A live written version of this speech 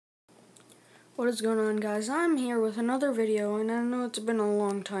What is going on, guys? I'm here with another video, and I know it's been a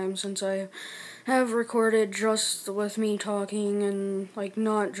long time since I have recorded just with me talking and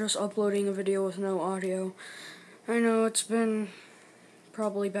not just uploading a video with no audio. I know it's been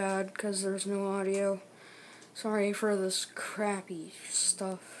probably bad because there's no audio. Sorry for this crappy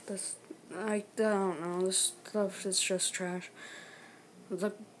stuff. I don't know, this stuff is just trash.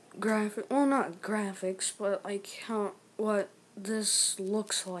 The not graphics, but what this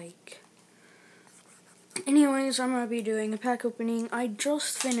looks like. Anyways, I'm gonna be doing a pack opening. I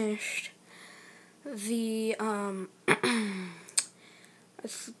just finished the, I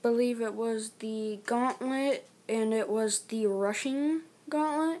believe it was the gauntlet, and it was the rushing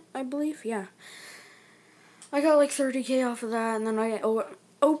gauntlet, I believe, yeah. I got like 30k off of that, and then I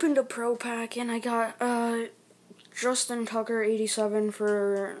opened a pro pack, and I got, Justin Tucker 87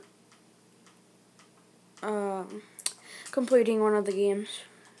 for, completing one of the games.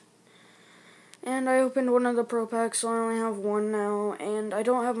 And I opened one of the pro packs, so I only have one now, and I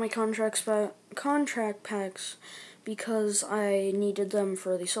don't have my contract packs because I needed them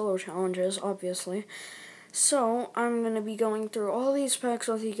for the solo challenges, obviously. So I'm going to be going through all these packs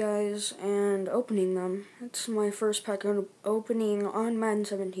with you guys and opening them. It's my first pack opening on Madden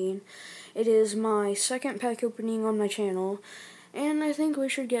 17. It is my second pack opening on my channel, and I think we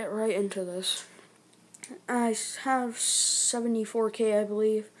should get right into this. I have 74k, I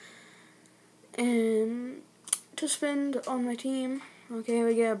believe, and to spend on my team. Okay,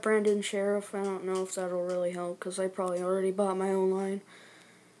 we get Brandon Sheriff. I don't know if that'll really help because I probably already bought my own line.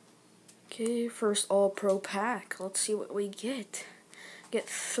 Okay, first all-pro pack. Let's see what we get. Get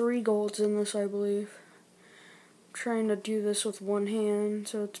 3 golds in this, I believe. I'm trying to do this with one hand,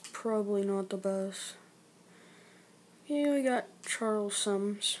 so it's probably not the best. Okay, we got Charles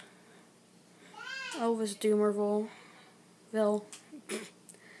Sims, Elvis Dumerville,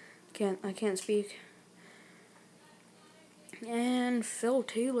 I can't speak. And Phil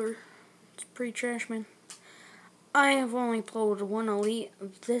Taylor. It's pretty trash, man. I have only played one elite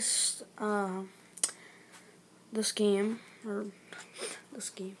this game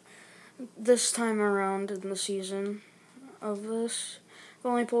this time around in the season of this. I've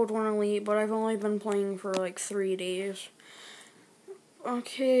only pulled one elite, but I've only been playing for like 3 days.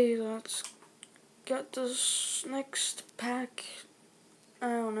 Okay, let's get this next pack. I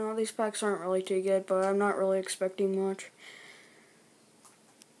don't know, these packs aren't really too good, but I'm not really expecting much.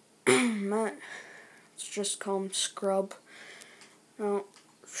 Matt, let's just call him Scrub. No,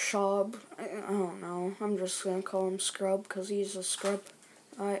 Shab. I don't know. I'm just gonna call him Scrub because he's a scrub.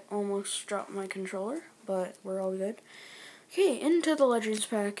 I almost dropped my controller, but we're all good. Okay, into the Legends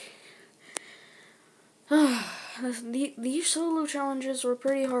pack. These solo challenges were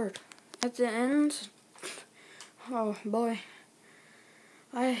pretty hard. At the end, oh boy,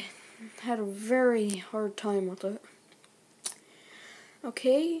 I had a very hard time with it.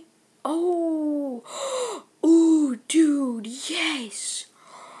 Okay. Oh, ooh, dude, yes.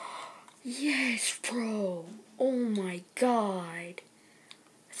 Yes, bro. Oh my god.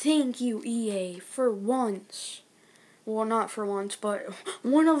 Thank you, EA, for once. Well, not for once, but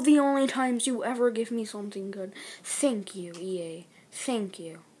one of the only times you ever give me something good. Thank you, EA. Thank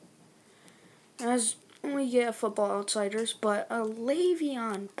you. As we get a Football Outsiders, but a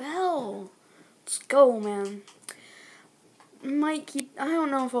Le'Veon Bell. Let's go, man. I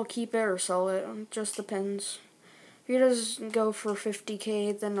don't know if I'll keep it or sell it. It just depends. If he does go for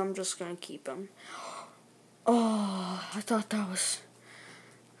 50k, then I'm just gonna keep him. Oh, I thought that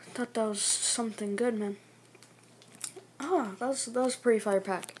was something good, man. Oh, that was a pretty fire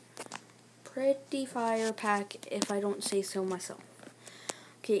pack. Pretty fire pack, if I don't say so myself.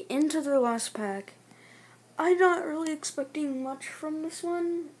 Okay, into the last pack. I'm not really expecting much from this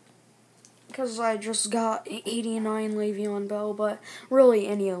one, because I just got 89 Le'Veon Bell, but really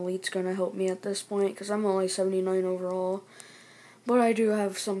any elite's gonna help me at this point, because I'm only 79 overall. But I do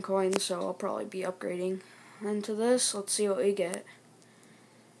have some coins, so I'll probably be upgrading into this. Let's see what we get.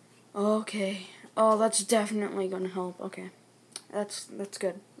 Okay. Oh, that's definitely gonna help. Okay. That's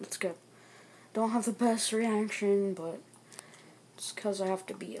good. That's good. Don't have the best reaction, but it's because I have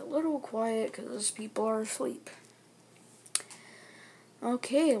to be a little quiet, because people are asleep.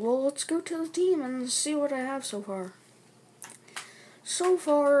 Okay, well, let's go to the team and see what I have so far. So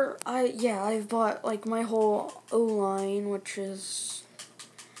far, I've bought, like, my whole O-line, which is,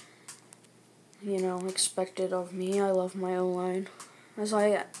 expected of me. I love my O-line, as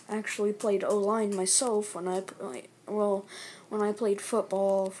I actually played O-line myself when I played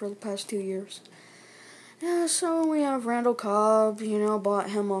football for the past 2 years. Yeah, so we have Randall Cobb, bought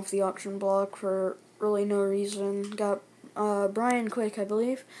him off the auction block for really no reason. Got Brian Quick, I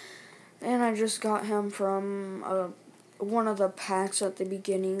believe. And I just got him from one of the packs at the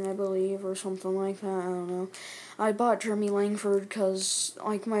beginning, I believe, or something like that. I don't know. I bought Jeremy Langford because,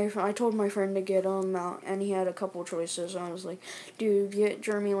 like, I told my friend to get him out, and he had a couple choices. I was like, dude, get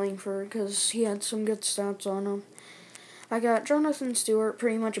Jeremy Langford because he had some good stats on him. I got Jonathan Stewart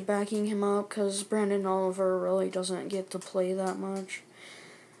pretty much backing him up because Brandon Oliver really doesn't get to play that much.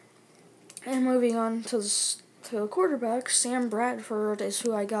 And moving on to the quarterback, Sam Bradford is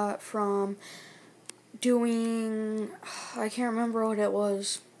who I got from doing, I can't remember what it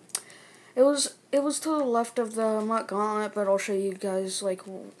was. It was to the left of the Mutt Gauntlet, but I'll show you guys like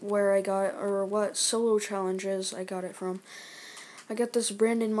where I got or what solo challenges I got it from. I got this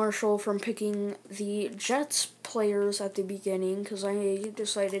Brandon Marshall from picking the Jets players at the beginning because I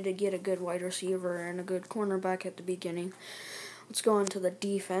decided to get a good wide receiver and a good cornerback at the beginning. Let's go into the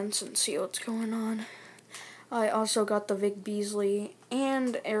defense and see what's going on. I also got the Vic Beasley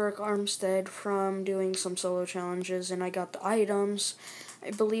and Eric Armstead from doing some solo challenges, and I got the items.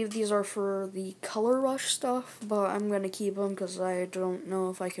 I believe these are for the Color Rush stuff, but I'm going to keep them because I don't know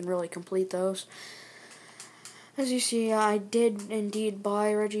if I can really complete those. As you see, I did indeed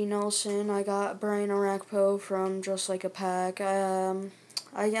buy Reggie Nelson. I got Brian Orakpo from Just Like a Pack. I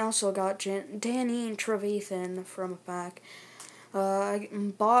also got Danny Trevathan from a pack. I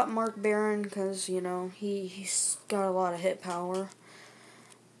bought Mark Barron because, you know, he's got a lot of hit power.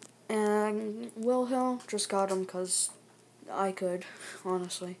 And Will Hill, just got him because I could,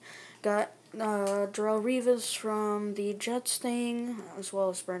 honestly. Got Darrelle Revis from the Jets thing, as well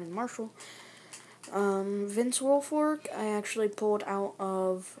as Brandon Marshall. Vince Wilfork, I actually pulled out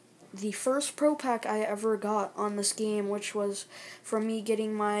of the first pro pack I ever got on this game, which was from me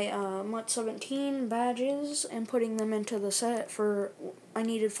getting my Mutt 17 badges and putting them into the set I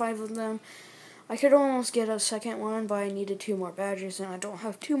needed 5 of them. I could almost get a second one, but I needed 2 more badges, and I don't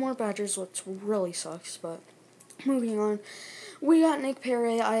have 2 more badges, which really sucks, but moving on. We got Nick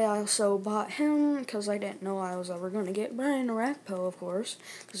Perry. I also bought him because I didn't know I was ever going to get Brian Orakpo, of course,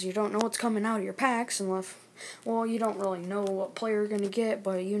 because you don't know what's coming out of your packs unless, well, you don't really know what player you're going to get,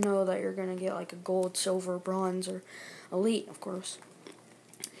 but you know that you're going to get like a gold, silver, bronze, or elite, of course.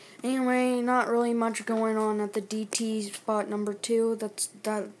 Anyway, not really much going on at the DT spot number 2.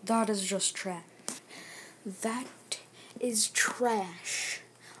 That is just trash. That is trash.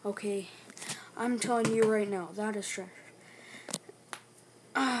 Okay, I'm telling you right now, that is trash.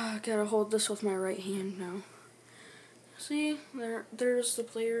 I gotta hold this with my right hand now. See, there's the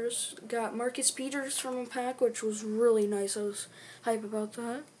players. Got Marcus Peters from a pack, which was really nice. I was hype about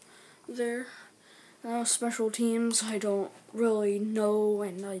that. There. Now, special teams, I don't really know,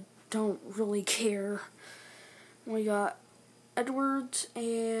 and I don't really care. We got Edwards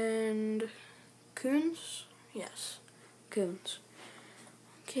and Coons. Yes, Coons.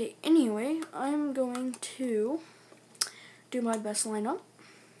 Okay, anyway, I'm going to do my best lineup.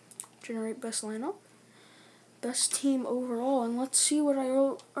 Generate best lineup. Best team overall, and let's see what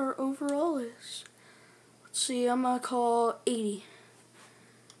our overall is. Let's see, I'm going to call 80.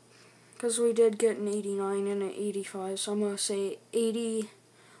 Because we did get an 89 and an 85, so I'm going to say 80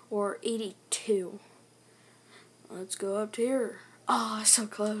 or 82. Let's go up to here. Oh, so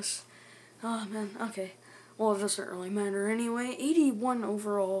close. Oh, man, okay. Well, it doesn't really matter anyway. 81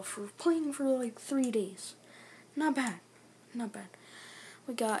 overall for playing for like 3 days. Not bad. Not bad.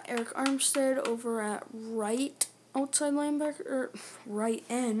 We got Eric Armstead over at right outside linebacker, or right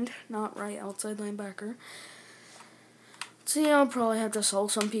end, not right outside linebacker. See, I'll probably have to sell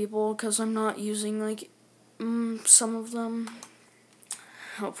some people because I'm not using like some of them.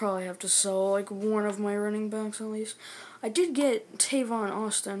 I'll probably have to sell like one of my running backs at least. I did get Tavon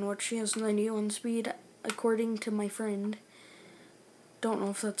Austin, which he has 91 speed according to my friend. Don't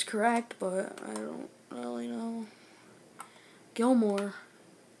know if that's correct, but I don't really know. Gilmore.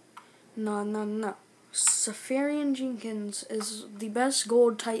 No. Safarian Jenkins is the best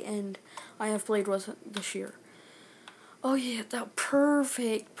gold tight end I have played with this year. Oh yeah, that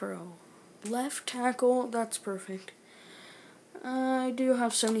perfect, bro. Left tackle, that's perfect. I do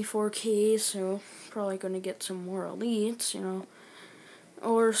have 74k, so probably gonna get some more elites, you know,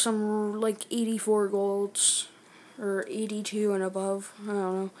 or some like 84 golds or 82 and above. I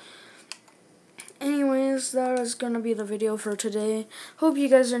don't know. Anyways, that is going to be the video for today. Hope you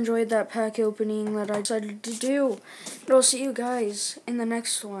guys enjoyed that pack opening that I decided to do. And I'll see you guys in the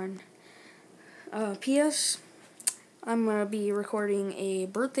next one. P.S. I'm going to be recording a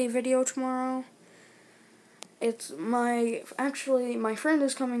birthday video tomorrow. Actually, my friend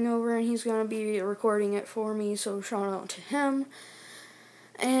is coming over and he's going to be recording it for me, so shout out to him.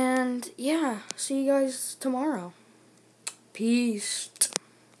 And yeah, see you guys tomorrow. Peace.